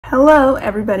Hello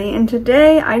everybody, and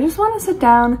today I just want to sit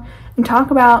down and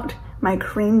talk about my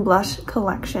cream blush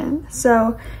collection.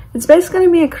 So it's basically going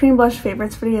to be a cream blush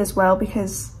favorites video as well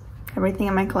because everything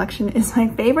in my collection is my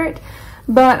favorite,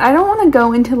 but I don't want to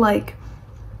go into like,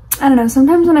 I don't know,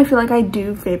 sometimes when I feel like I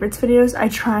do favorites videos, I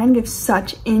try and give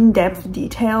such in-depth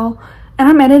detail and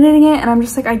I'm editing it and I'm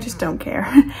just like, I just don't care.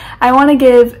 I want to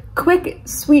give quick,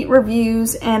 sweet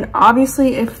reviews, and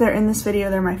obviously if they're in this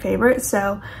video, they're my favorite.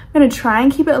 So I'm going to try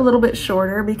and keep it a little bit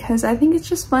shorter because I think it's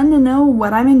just fun to know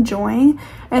what I'm enjoying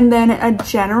and then a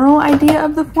general idea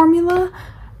of the formula.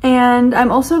 And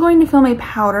I'm also going to film a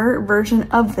powder version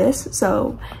of this.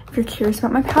 So if you're curious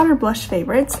about my powder blush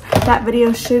favorites, that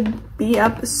video should be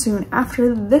up soon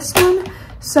after this one.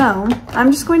 So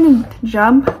I'm just going to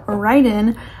jump right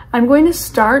in. I'm going to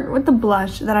start with the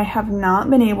blush that I have not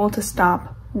been able to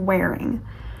stop wearing.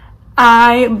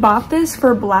 I bought this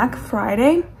for Black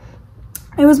Friday.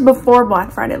 It was before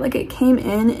Black Friday, like it came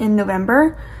in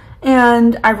November,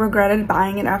 and I regretted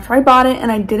buying it after I bought it, and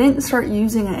I didn't start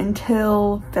using it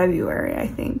until February, I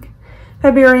think.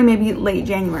 February, maybe late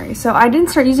January. So I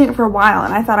didn't start using it for a while,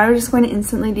 and I thought I was just going to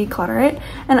instantly declutter it.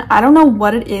 And I don't know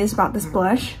what it is about this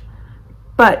blush,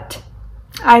 but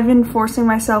I've been forcing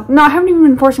myself, no, I haven't even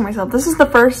been forcing myself. This is the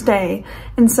first day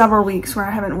in several weeks where I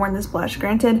haven't worn this blush.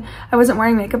 Granted, I wasn't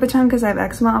wearing makeup at the time because I have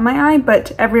eczema on my eye,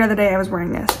 but every other day I was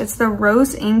wearing this. It's the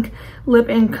Rose Ink Lip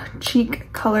and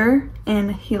Cheek Color in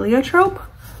Heliotrope.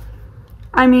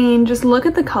 I mean, just look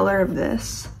at the color of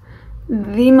this.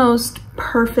 The most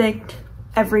perfect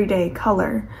everyday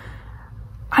color.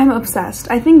 I'm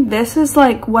obsessed. I think this is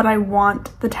like what I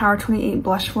want the Tower 28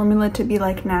 blush formula to be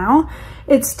like now.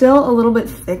 It's still a little bit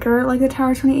thicker like the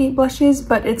Tower 28 blushes,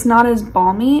 but it's not as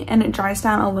balmy and it dries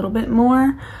down a little bit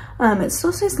more. It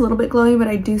still stays a little bit glowy, but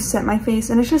I do set my face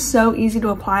and it's just so easy to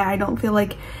apply. I don't feel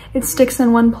like it sticks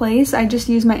in one place. I just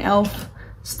use my e.l.f.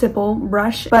 stipple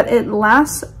brush, but it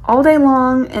lasts all day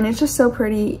long and it's just so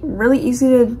pretty, really easy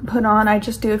to put on. I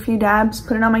just do a few dabs,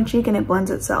 put it on my cheek, and it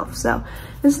blends itself. So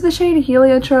this is the shade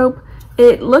Heliotrope.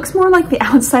 It looks more like the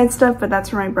outside stuff, but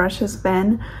that's where my brush has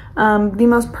been. The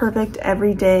most perfect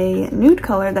everyday nude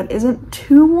color that isn't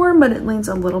too warm, but it leans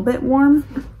a little bit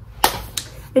warm.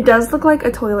 It does look like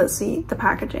a toilet seat, the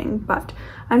packaging, but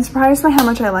I'm surprised by how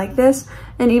much I like this.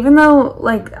 And even though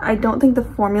like I don't think the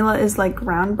formula is like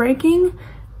groundbreaking,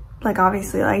 like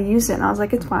obviously I used it and I was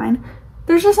like, it's fine.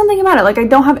 There's just something about it. Like I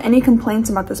don't have any complaints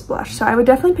about this blush. So I would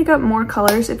definitely pick up more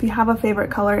colors. If you have a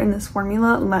favorite color in this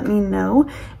formula, let me know.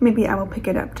 Maybe I will pick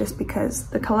it up just because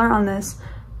the color on this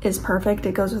is perfect.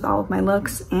 It goes with all of my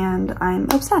looks and I'm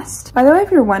obsessed. By the way, if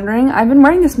you're wondering, I've been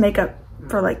wearing this makeup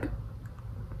for like,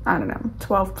 I don't know,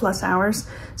 12 plus hours.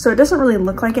 So it doesn't really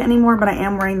look like it anymore, but I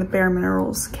am wearing the Bare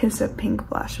Minerals Kiss of Pink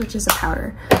blush, which is a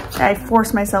powder. I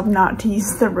forced myself not to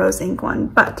use the Rose Ink one,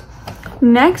 but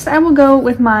next I will go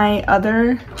with my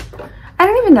other, I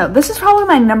don't even know, this is probably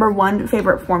my #1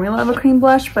 favorite formula of a cream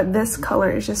blush, but this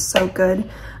color is just so good.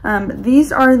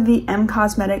 These are the M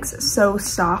Cosmetics So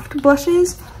Soft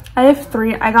blushes. I have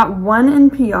 3. I got 1 in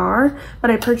PR, but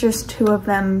I purchased 2 of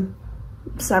them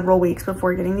several weeks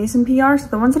before getting these in PR. So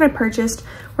the ones that I purchased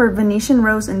were Venetian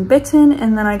Rose and Bitten,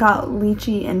 and then I got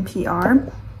Lychee in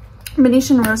PR.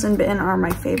 Venetian Rose and Bitten are my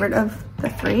favorite of the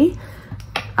 3.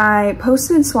 I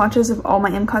posted swatches of all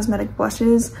my M Cosmetic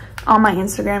blushes on my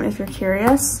Instagram if you're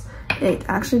curious. It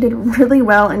actually did really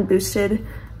well and boosted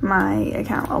my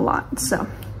account a lot, so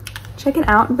check it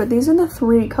out. But these are the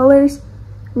 3 colors: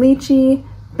 Lychee,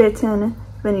 Bitten,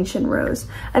 Venetian Rose.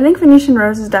 I think Venetian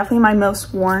Rose is definitely my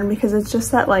most worn because it's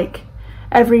just that like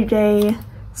everyday,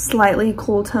 slightly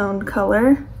cool toned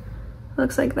color.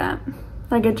 Looks like that.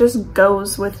 Like it just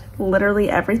goes with literally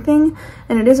everything,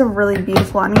 and it is a really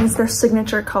beautiful, I mean, it's their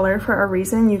signature color for a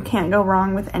reason. You can't go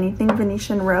wrong with anything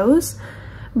Venetian Rose.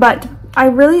 But I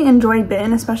really enjoy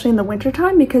Bitten, especially in the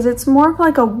wintertime, because it's more of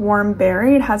like a warm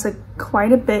berry. It has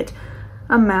quite a bit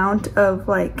amount of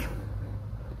like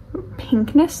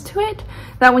pinkness to it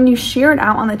that when you sheer it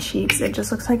out on the cheeks, it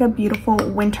just looks like a beautiful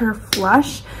winter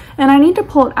flush. And I need to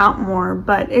pull it out more,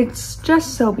 but it's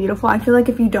just so beautiful. I feel like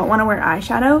if you don't want to wear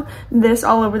eyeshadow, this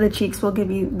all over the cheeks will give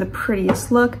you the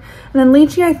prettiest look. And then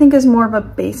Lychee I think is more of a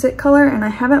basic color, and I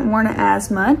haven't worn it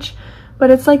as much, but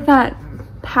it's like that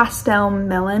pastel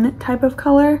melon type of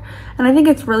color, and I think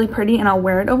it's really pretty and I'll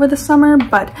wear it over the summer.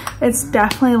 But it's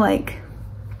definitely like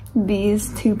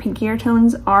these 2 pinkier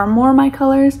tones are more my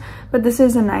colors, but this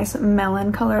is a nice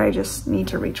melon color. I just need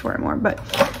to reach for it more. But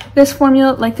this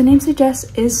formula, like the name suggests,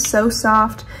 is so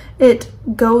soft. It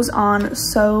goes on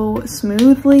so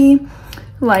smoothly.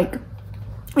 Like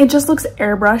it just looks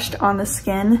airbrushed on the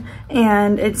skin,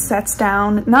 and it sets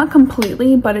down, not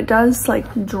completely, but it does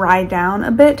like dry down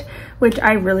a bit, which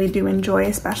I really do enjoy,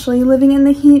 especially living in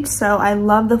the heat. So I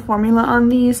love the formula on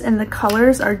these, and the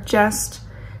colors are just,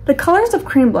 the colors of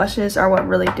cream blushes are what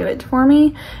really do it for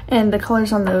me, and the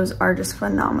colors on those are just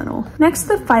phenomenal. Next,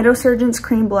 the Phytosurgence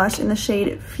cream blush in the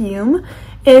shade Fume.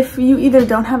 If you either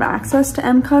don't have access to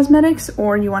M Cosmetics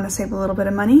or you want to save a little bit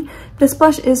of money, this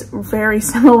blush is very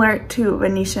similar to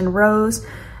Venetian Rose,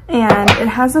 and it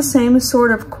has the same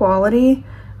sort of quality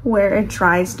where it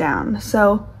dries down.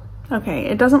 So, okay,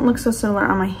 it doesn't look so similar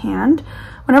on my hand.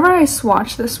 Whenever I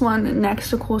swatch this one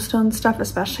next to Cool Stone stuff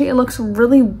especially, it looks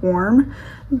really warm,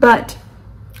 but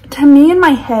to me in my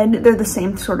head, they're the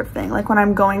same sort of thing. Like when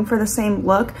I'm going for the same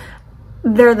look,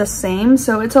 they're the same,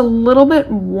 so it's a little bit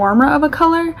warmer of a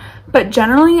color, but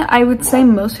generally I would say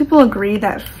most people agree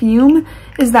that Fume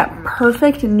is that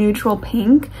perfect neutral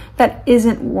pink that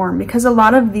isn't warm, because a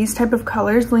lot of these type of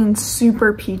colors lean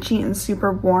super peachy and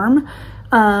super warm.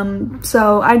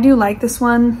 So I do like this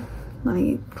one. Let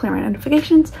me clear my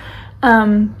notifications.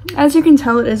 As you can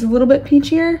tell, it is a little bit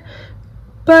peachier,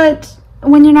 but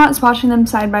when you're not swatching them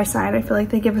side by side, I feel like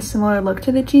they give a similar look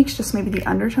to the cheeks, just maybe the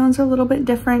undertones are a little bit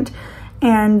different,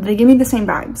 and they give me the same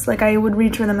vibes. Like I would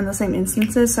reach for them in the same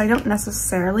instances, so I don't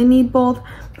necessarily need both,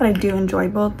 but I do enjoy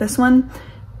both. This one,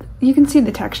 you can see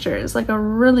the texture is like a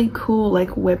really cool,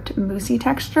 like whipped moussey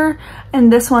texture,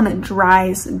 and this one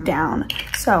dries down.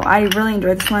 So I really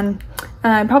enjoy this one.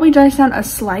 It probably dries down a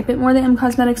slight bit more than M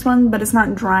Cosmetics one, but it's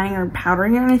not drying or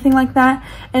powdering or anything like that.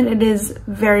 And it is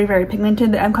very, very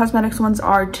pigmented. The M Cosmetics ones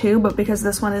are too, but because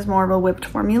this one is more of a whipped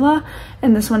formula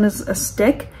and this one is a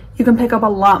stick, you can pick up a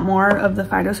lot more of the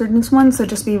Phytosurgence one, so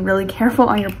just be really careful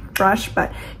on your brush, but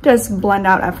it does blend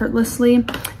out effortlessly,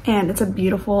 and it's a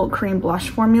beautiful cream blush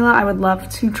formula. I would love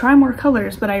to try more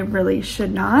colors, but I really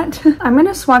should not. I'm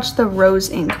gonna swatch the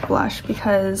Rose Ink blush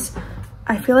because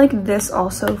I feel like this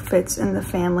also fits in the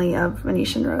family of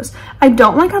Venetian Rose. I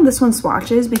don't like how this one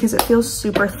swatches because it feels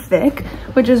super thick,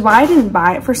 which is why I didn't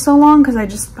buy it for so long, because I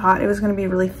just thought it was gonna be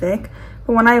really thick.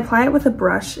 But when I apply it with a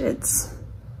brush, it's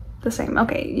the same.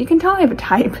 Okay, you can tell I have a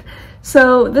type.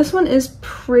 So this one is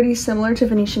pretty similar to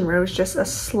Venetian Rose, just a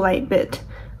slight bit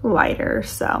lighter.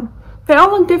 So they all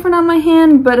look different on my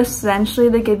hand, but essentially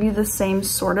they give you the same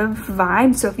sort of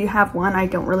vibe. So if you have one, I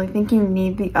don't really think you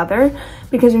need the other,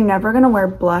 because you're never gonna wear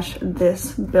blush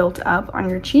this built up on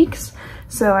your cheeks.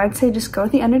 So I'd say just go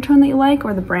with the undertone that you like,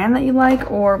 or the brand that you like,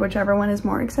 or whichever one is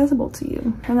more accessible to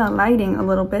you. Turn the lighting a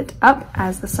little bit up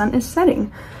as the sun is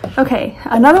setting. Okay,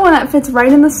 another one that fits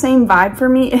right in the same vibe for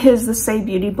me is the Say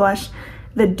Beauty blush,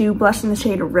 the Dew blush in the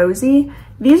shade Rosy.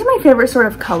 These are my favorite sort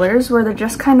of colors, where they're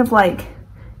just kind of like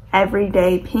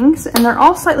everyday pinks, and they're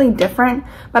all slightly different,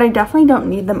 but I definitely don't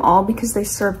need them all because they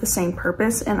serve the same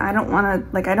purpose, and I don't want to,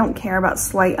 like, I don't care about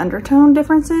slight undertone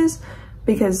differences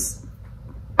because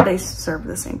they serve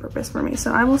the same purpose for me.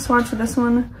 So I will swatch this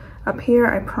one up here.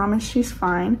 I promise she's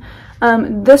fine.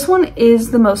 This one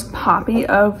is the most poppy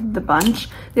of the bunch.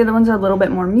 The other ones are a little bit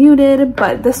more muted,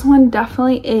 but this one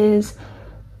definitely is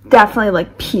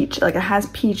like peach. Like it has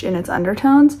peach in its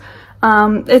undertones.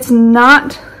 It's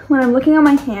not, when I'm looking on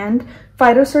my hand,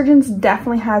 Phytosurgence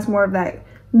definitely has more of that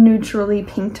neutrally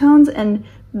pink tones, and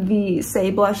the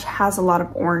Say blush has a lot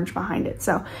of orange behind it.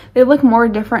 So they look more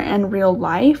different in real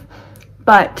life.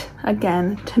 But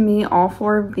again, to me, all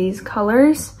four of these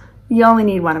colors, you only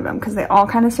need one of them because they all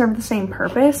kind of serve the same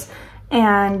purpose,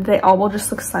 and they all will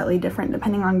just look slightly different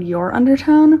depending on your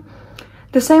undertone.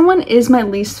 The same one is my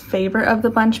least favorite of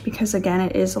the bunch because, again,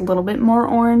 it is a little bit more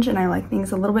orange and I like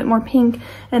things a little bit more pink,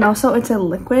 and also it's a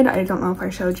liquid. I don't know if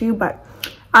I showed you, but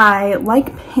I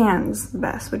like pans the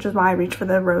best, which is why I reach for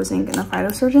the Rose Ink and the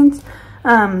Phytosurgence.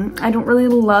 I don't really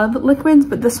love liquids,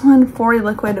 but this one, for a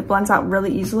liquid, it blends out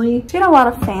really easily. She had a lot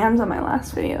of fans on my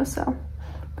last video, so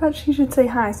I thought she should say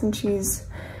hi since she's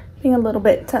being a little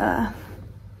bit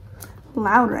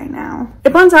loud right now.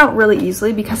 It blends out really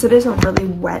easily because it is a really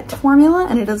wet formula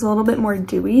and it is a little bit more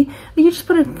dewy. You just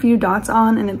put a few dots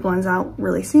on and it blends out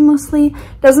really seamlessly.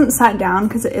 It doesn't set down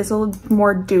because it is a little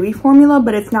more dewy formula,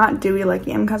 but it's not dewy like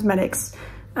the M Cosmetics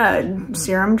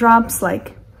serum drops.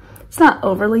 Like, it's not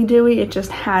overly dewy, it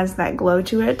just has that glow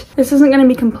to it. This isn't going to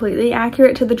be completely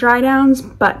accurate to the dry downs,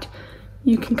 but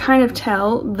you can kind of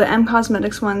tell the M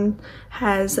Cosmetics one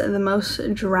has the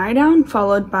most dry down,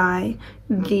 followed by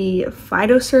the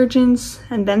Phytosurgence,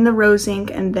 and then the Rose Ink,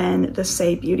 and then the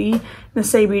Say Beauty. The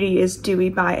Say Beauty is dewy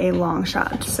by a long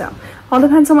shot. So all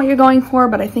depends on what you're going for,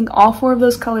 but I think all four of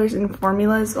those colors and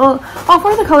formulas, well, all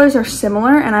four of the colors are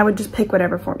similar, and I would just pick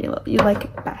whatever formula you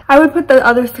like best. I would put the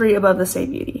other three above the Say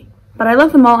Beauty, but I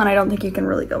love them all and I don't think you can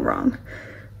really go wrong.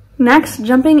 Next,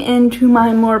 jumping into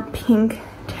my more pink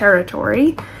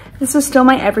territory. This is still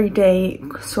my everyday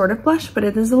sort of blush, but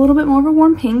it is a little bit more of a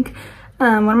warm pink.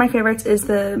 One of my favorites is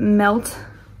the Melt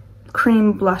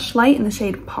Cream Blush Light in the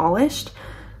shade Polished.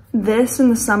 This in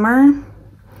the summer,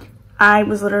 I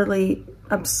was literally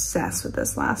obsessed with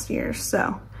this last year.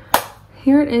 So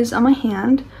here it is on my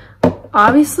hand.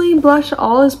 Obviously blush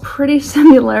all is pretty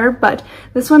similar, but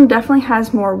this one definitely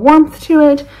has more warmth to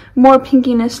it, more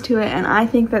pinkiness to it, and I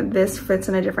think that this fits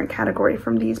in a different category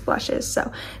from these blushes. So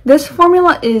this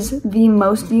formula is the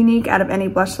most unique out of any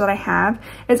blush that I have.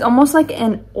 It's almost like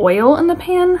an oil in the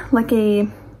pan, like a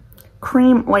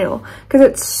cream oil, because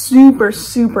it's super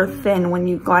thin when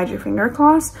you glide your finger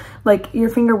across. Like your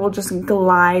finger will just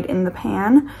glide in the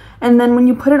pan, and then when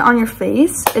you put it on your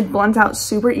face, it blends out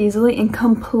super easily and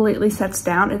completely sets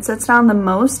down. It sets down the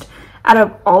most out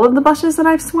of all of the blushes that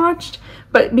I've swatched,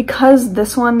 but because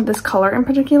this one, this color in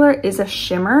particular, is a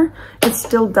shimmer, it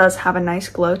still does have a nice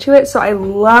glow to it. So I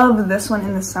love this one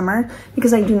in the summer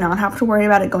because I do not have to worry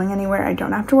about it going anywhere. I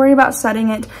don't have to worry about setting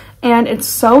it, and it's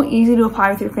so easy to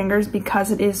apply with your fingers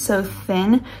because it is so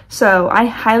thin. So I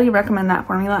highly recommend that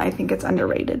formula. I think it's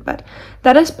underrated, but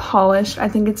that is Polished. I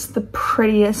think it's the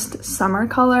prettiest summer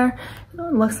color.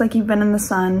 It looks like you've been in the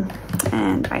sun,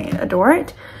 and I adore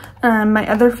it. My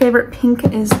other favorite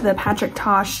pink is the Patrick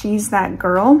Ta She's That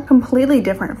Girl. Completely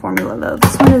different formula though.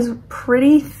 This one is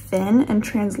pretty thin and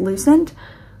translucent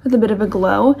with a bit of a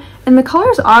glow, and the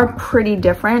colors are pretty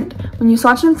different. When you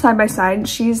swatch them side by side,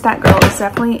 She's That Girl is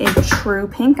definitely a true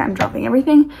pink. I'm dropping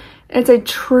everything. It's a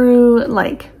true,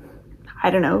 like,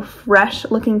 I don't know, fresh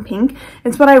looking pink.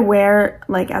 It's what I wear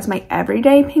like as my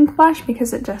everyday pink blush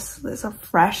because it just is a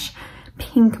fresh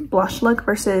pink blush look,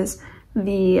 versus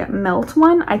the Melt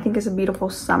one I think is a beautiful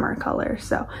summer color.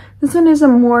 So this one is a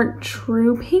more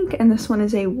true pink and this one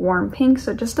is a warm pink,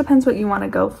 so it just depends what you want to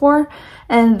go for.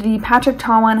 And the Patrick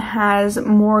Ta one has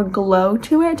more glow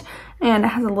to it and it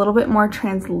has a little bit more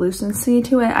translucency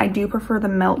to it. I do prefer the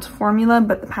Melt formula,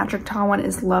 but the Patrick Ta one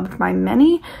is loved by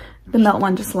many. The Melt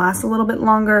one just lasts a little bit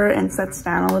longer and sets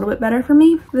down a little bit better for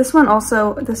me. This one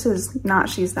also, this is not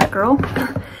She's That Girl,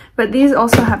 but these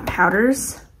also have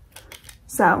powders,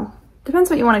 so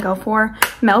depends what you want to go for.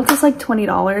 Melt is like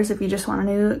 $20 if you just want a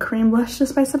new cream blush to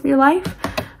spice up your life.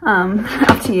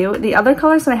 Up to you. The other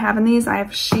colors that I have in these, I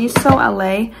have She's So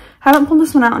LA. Haven't pulled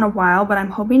this one out in a while, but I'm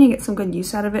hoping to get some good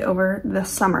use out of it over the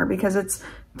summer because it's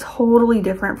totally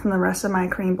different from the rest of my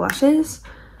cream blushes.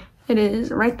 It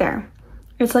is right there.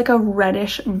 It's like a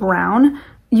reddish brown.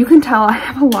 You can tell I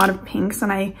have a lot of pinks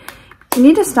and I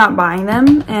need to stop buying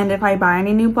them, and if I buy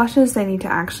any new blushes, they need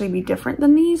to actually be different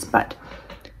than these, but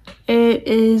it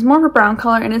is more of a brown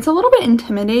color and it's a little bit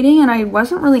intimidating and I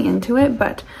wasn't really into it,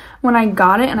 but when I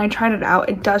got it and I tried it out,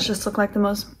 it does just look like the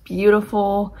most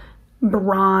beautiful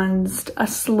bronzed, a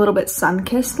little bit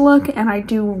sun-kissed look, and I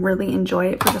do really enjoy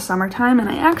it for the summertime, and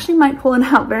I actually might pull it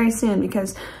out very soon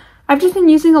because I've just been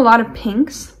using a lot of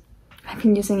pinks. I've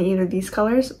been using either these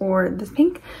colors or this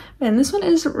pink, and this one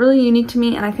is really unique to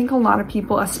me and I think a lot of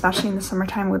people, especially in the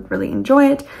summertime, would really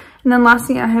enjoy it. And then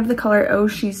lastly, I have the color Oh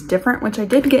She's Different, which I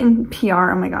did get in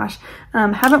PR. Oh my gosh.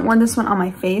 Haven't worn this one on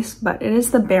my face, but it is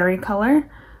the berry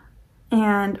color.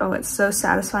 And oh, it's so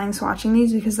satisfying swatching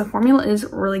these because the formula is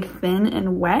really thin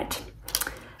and wet.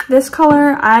 This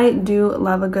color, I do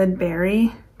love a good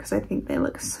berry because I think they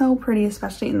look so pretty,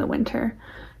 especially in the winter.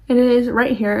 It is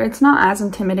right here. It's not as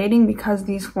intimidating because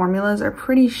these formulas are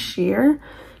pretty sheer,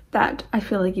 that I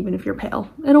feel like even if you're pale,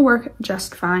 it'll work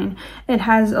just fine. It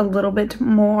has a little bit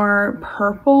more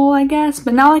purple, I guess,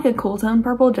 but not like a cool tone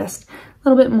purple, just a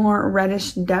little bit more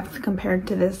reddish depth compared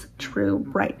to this true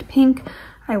bright pink.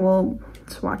 I will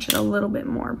swatch it a little bit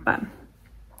more, but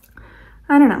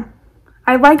I don't know.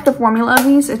 I like the formula of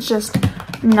these, it's just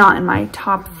not in my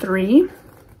top 3.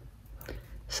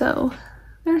 So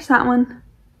there's that one.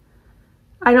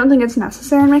 I don't think it's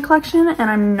necessary in my collection and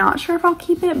I'm not sure if I'll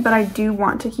keep it, but I do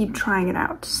want to keep trying it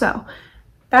out. So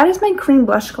that is my cream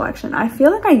blush collection. I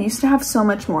feel like I used to have so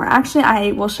much more. Actually,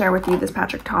 I will share with you this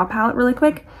Patrick Ta palette really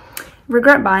quick.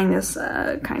 Regret buying this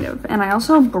kind of, and I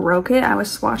also broke it. I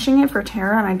was swatching it for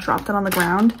Tara and I dropped it on the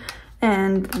ground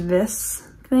and this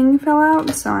thing fell out,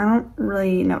 so I don't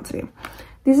really know what to do.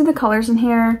 These are the colors in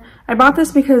here. I bought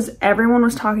this because everyone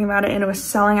was talking about it and it was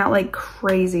selling out like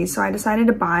crazy, so I decided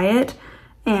to buy it.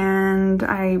 And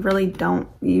I really don't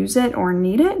use it or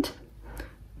need it,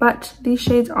 but these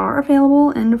shades are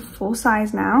available in full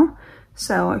size now,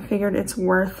 so I figured it's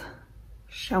worth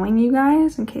showing you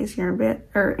guys in case you're a bit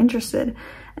interested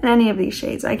in any of these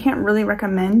shades. I can't really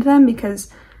recommend them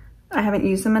because I haven't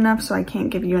used them enough, so I can't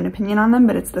give you an opinion on them,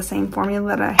 but it's the same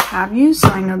formula that I have used, so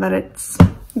I know that it's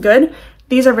good.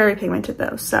 These are very pigmented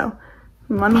though, so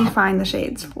let me find the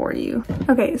shades for you.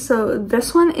 Okay, so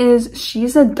this one is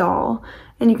She's a Doll,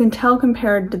 and you can tell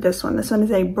compared to this one. This one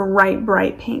is a bright,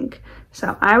 bright pink.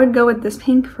 So I would go with this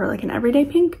pink for like an everyday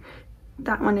pink.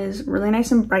 That one is really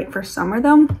nice and bright for summer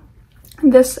though.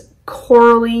 This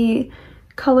corally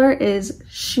color is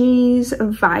She's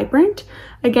Vibrant.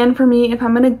 Again, for me, if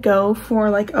I'm gonna go for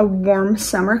like a warm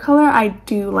summer color, I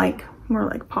do like more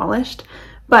like polished,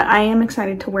 but I am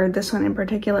excited to wear this one in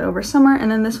particular over summer.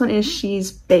 And then this one is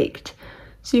She's Baked.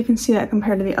 So you can see that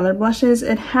compared to the other blushes,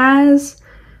 it has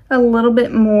a little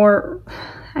bit more,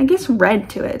 I guess, red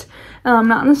to it.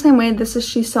 Not in the same way. This is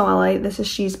She's So LA, this is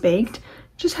She's Baked.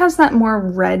 Just has that more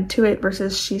red to it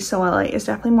versus She's So LA is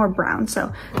definitely more brown.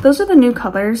 So those are the new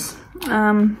colors.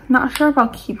 Not sure if I'll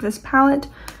keep this palette,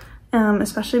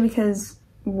 especially because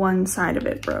one side of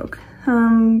it broke.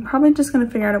 Probably just gonna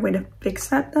figure out a way to fix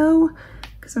that though,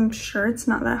 because I'm sure it's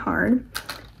not that hard.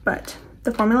 But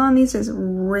the formula on these is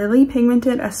really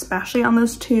pigmented, especially on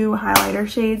those two highlighter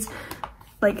shades,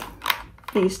 like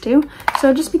these two.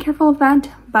 So just be careful of that,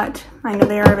 but I know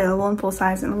they are available in full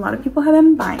size and a lot of people have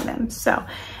been buying them. So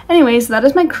anyways, that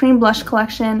is my cream blush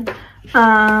collection.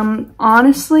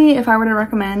 Honestly, if I were to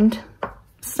recommend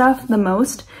stuff the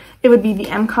most, it would be the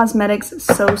M Cosmetics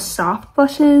So Soft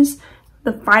blushes,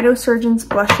 the Phytosurgeons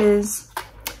blushes,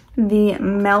 the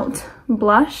Melt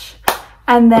blush,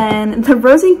 and then the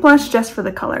Rose Ink blush just for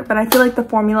the color. But I feel like the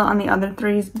formula on the other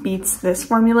three beats this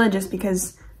formula just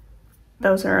because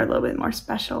those are a little bit more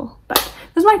special. But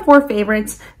those are my 4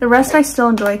 favorites. The rest I still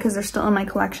enjoy because they're still in my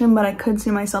collection, but I could see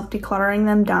myself decluttering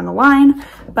them down the line.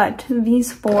 But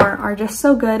these 4 are just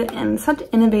so good and such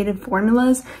innovative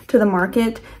formulas to the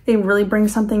market. They really bring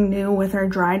something new with their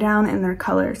dry down and their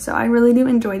colors. So I really do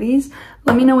enjoy these.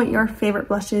 Let me know what your favorite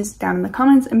blush is down in the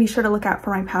comments, and be sure to look out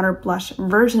for my powder blush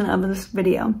version of this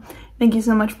video. Thank you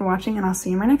so much for watching, and I'll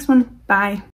see you in my next one. Bye.